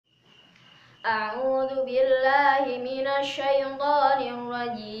أعوذ بالله من الشيطان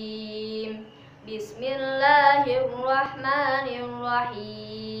الرجيم. بسم الله الرحمن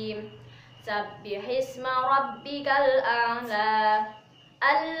الرحيم. سبح اسم ربك الأعلى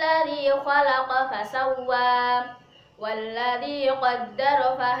الذي خلق فسوى والذي قدر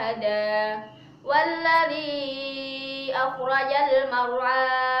فهدى والذي أخرج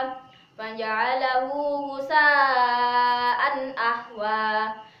المرعى فجعله غثاء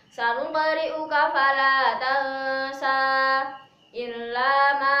أحوى سنقرئك فلا تنسى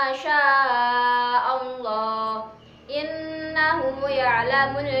إلا ما شاء الله إنه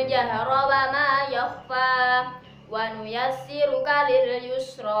يعلم الجهر وما يخفى ونيسرك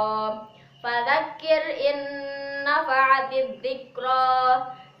لليسرى فذكر إن نفعت الذكرى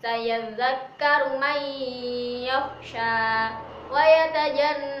سيذكر من يخشى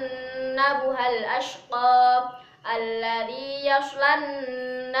ويتجنبها الأشقى الذي يصلى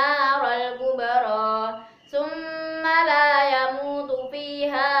النار الكبرى ثم لا يموت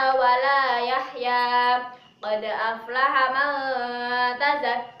فيها ولا يحيا قد أفلح من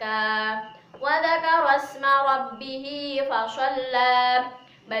تزكى وذكر اسم ربه فصلى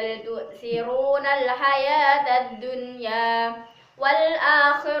بل تؤثرون الحياة الدنيا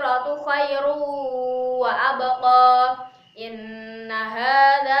والآخرة خير وأبقى إن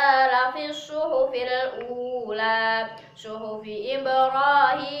هذا لفي الصحف الأولى صحف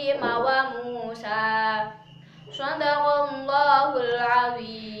إبراهيم وموسى صدق الله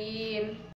العظيم.